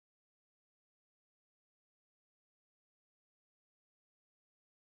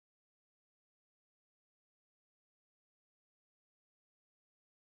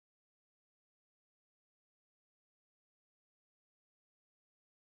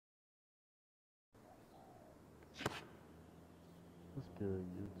good?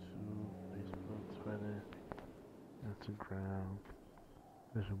 YouTube, Facebook, Twitter, Instagram.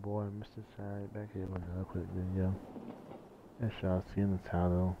 It's your boy, Mysta Cyric, back here with another quick video. As y'all see in the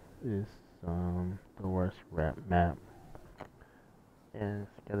title, it's the worst rap map and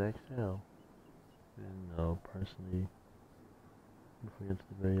Scatter Excel. And personally, before you get to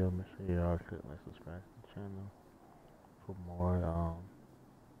the video, make sure y'all click like, subscribe to the channel for more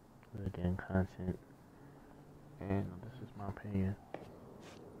game content. And this is my opinion.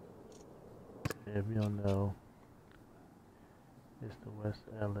 If you don't know, it's the West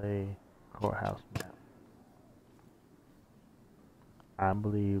LA courthouse map. I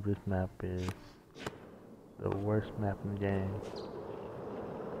believe this map is the worst map in the game.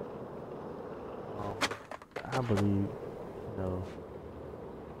 I believe,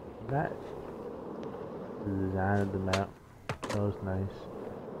 not the design of the map. That was nice.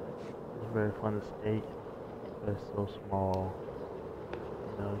 It's very fun to skate, but it's so small.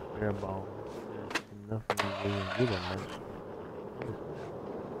 It's bare bones. There's nothing you really do that much.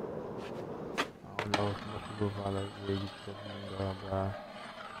 I don't know if most people probably like, yeah, you should blah blah.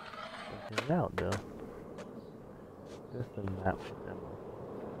 But check it out though. That's the map demo.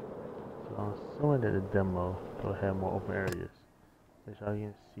 So I'm assuming that the demo will have more open areas. As y'all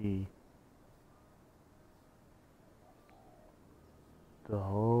can see, the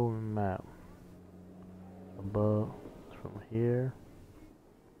whole map above from here,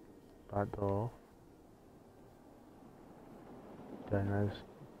 start off. Got nice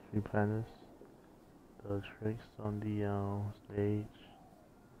tree planters. The tricks on the stage.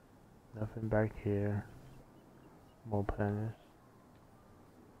 Nothing back here. More planners.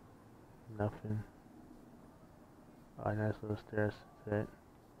 Nothing. A nice little stair set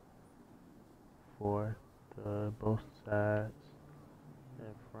for the both sides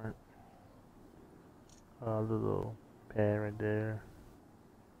and front. A little pad right there.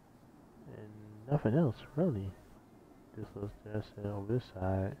 And nothing else really. This little stair set over this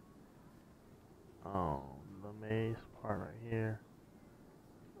side. The maze part right here.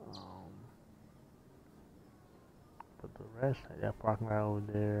 But the rest, like that parking lot over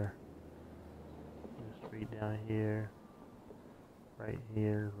there, the street down here, right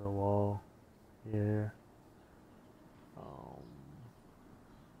here, the wall here,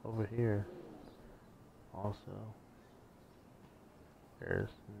 over here, also, there's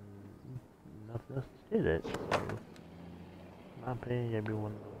nothing else to say that. So, in my opinion, it'd be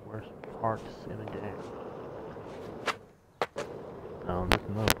one of the worst parts in the game. There's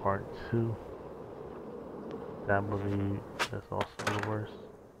another part too that I believe that's also the worst.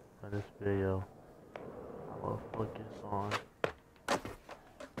 But this video, I will focus on,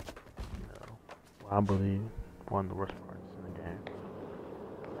 what I believe one of the worst parts in the game.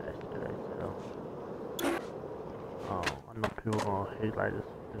 That's good. So, I know people gonna hate like this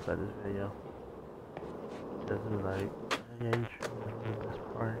video. Just be like, yeah, you should know this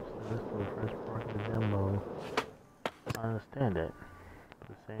part. So this is the first part of the demo. I understand that. At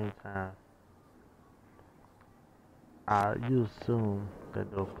the same time, you assume that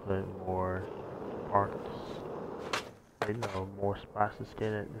they'll put more parts, more spots to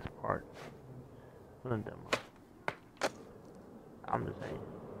skate at this part for the demo. I'm just saying.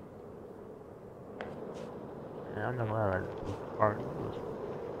 And I'm not gonna lie, this part it's a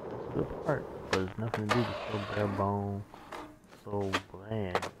good part, but it's nothing to do. It's so bare bone, so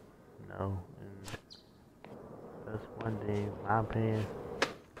bland, and that's one thing, in my opinion.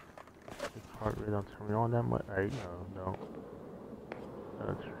 This part really don't turn me on that much. Don't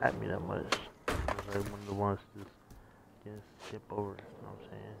attract me that much. It's like one of the ones to just skip over. You know what I'm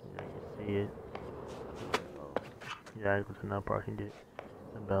saying? You see it. You gotta go to another park and get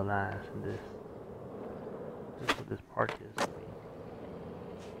the bell lines, and this is what this park is to me.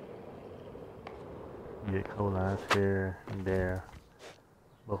 You get coal lines here and there,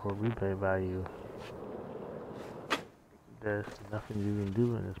 but for replay value, there's nothing you can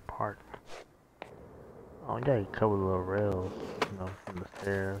do in this park. You got a couple of little rails, from the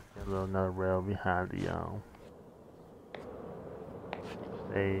stairs, and another rail behind the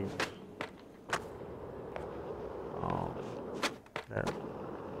stage.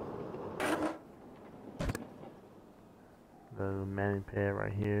 The manning pad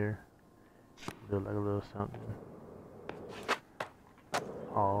right here. Do like a little something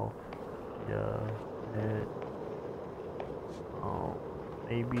off your head.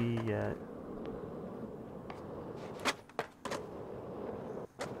 Maybe at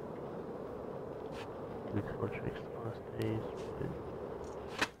the tricks on stage,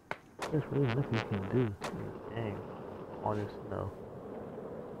 but there's really nothing you can do in this game. All this,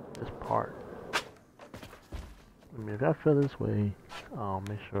 this part. I mean, if I feel this way,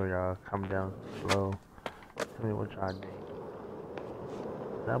 Make sure y'all comment down below. Tell me what y'all think.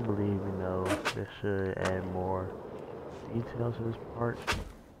 I believe, they should add more details to this part.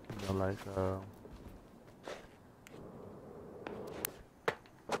 Like,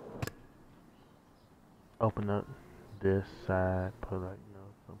 open up this side, put like,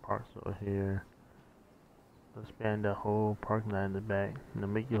 some parks over here. Expand the whole parking lot in the back.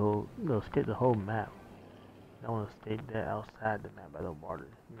 Make your whole, skate the whole map. I want to skate that outside the map by the water.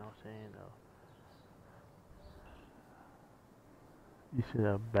 You know what I'm saying? You see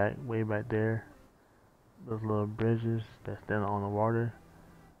that back, way back there? Those little bridges that's down on the water.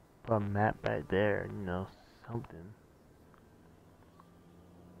 Put a map back there, something.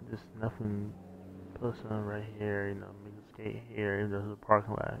 Just nothing. Put something right here, make a skate here. There's a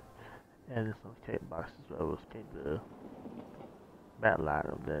parking lot. Add some skate boxes so I will skate the back lot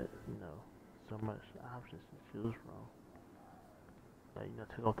of that, So much options to choose from. Like,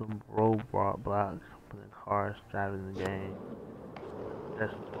 take off the roadblock blocks, put in cars driving the game.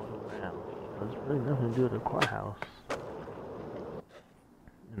 That's what's going around. There's really nothing to do with the courthouse.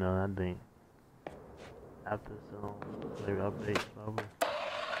 I think after some maybe updates, probably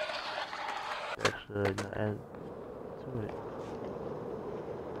that should add to it.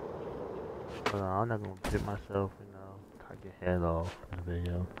 But I'm not gonna pit myself, cut your head off in the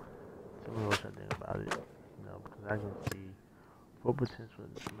video. Tell me what I think about it, because I can see full potential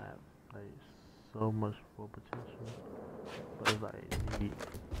in this map. Like, so much full potential. But it's like, need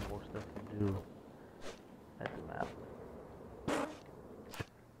more stuff to do at the map. You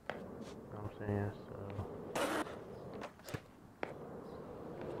know what I'm saying? So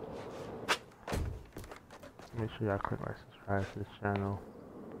make sure y'all click like, subscribe to this channel.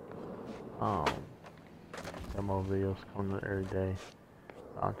 Some more videos coming up every day.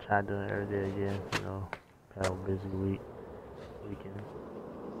 I'll try doing it every day again, had a busy weekend.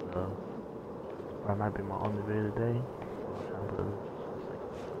 So I might be my only video today. I'll try to put it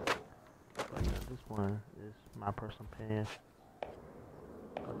but this one is my personal opinion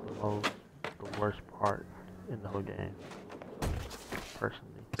of the worst part in the whole game.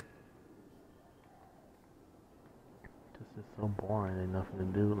 Personally. This is so boring, ain't nothing to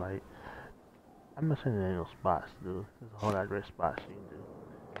do. Like, I'm not saying there ain't no spots to do. There's a whole lot of great spots you can do.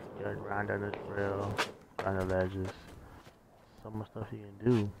 You gotta grind down this rail, grind the ledges. So much stuff you can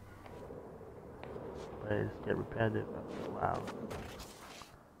do. But it's get repetitive after a while.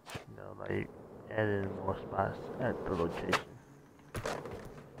 Like adding more spots at the location.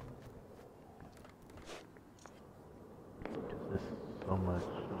 There's so much,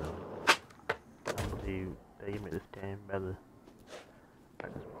 I believe they can make this game better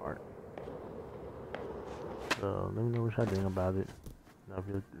at this part. So let me know what y'all think about it. If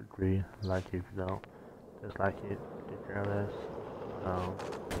you agree, like it. If you don't, dislike it. Get care of this.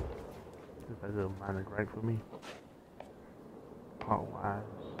 Just like a minor gripe for me. Part wise,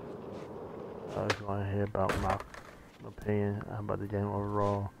 I was going to hear about my opinion about the game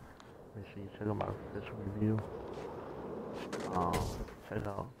overall. Make sure you check out my official review. Check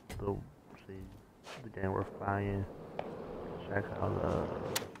out the game worth buying. Check out the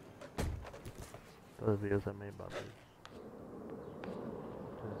other videos I made about this.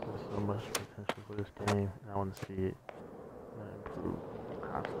 There's so much potential for this game, and I want to see it improve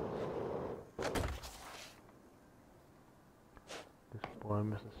constantly. This boy,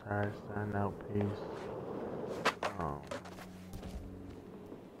 Mysta Cyric, signing out. Peace.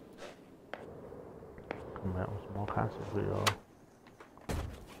 Come out with some more content for y'all.